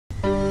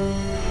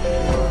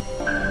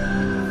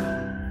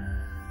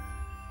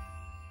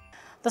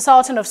The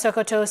Sultan of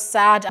Sokoto,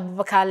 Saad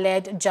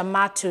Abubakar-led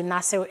Jamaatul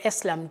Nasir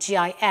Islam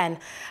 (GIN)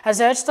 has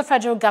urged the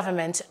federal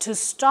government to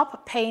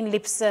stop paying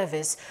lip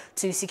service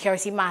to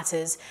security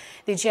matters.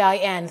 The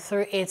GIN,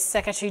 through its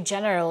Secretary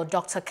General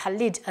Dr.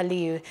 Khalid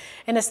Aliyu,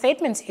 in a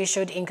statement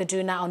issued in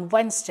Kaduna on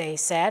Wednesday,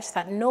 said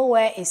that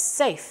nowhere is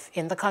safe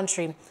in the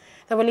country.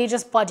 The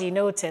religious body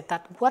noted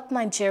that what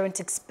Nigerians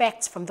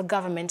expect from the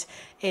government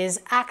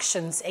is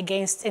actions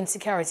against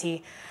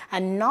insecurity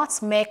and not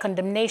mere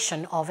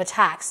condemnation of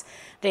attacks.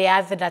 They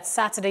added that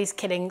Saturday's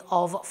killing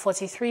of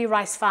 43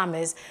 rice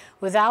farmers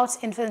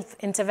without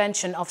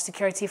intervention of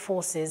security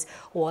forces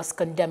was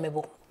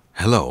condemnable.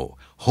 Hello,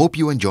 hope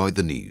you enjoyed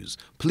the news.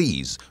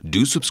 Please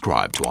do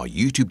subscribe to our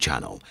YouTube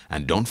channel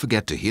and don't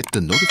forget to hit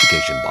the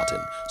notification button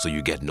so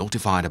you get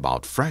notified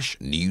about fresh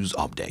news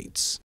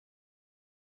updates.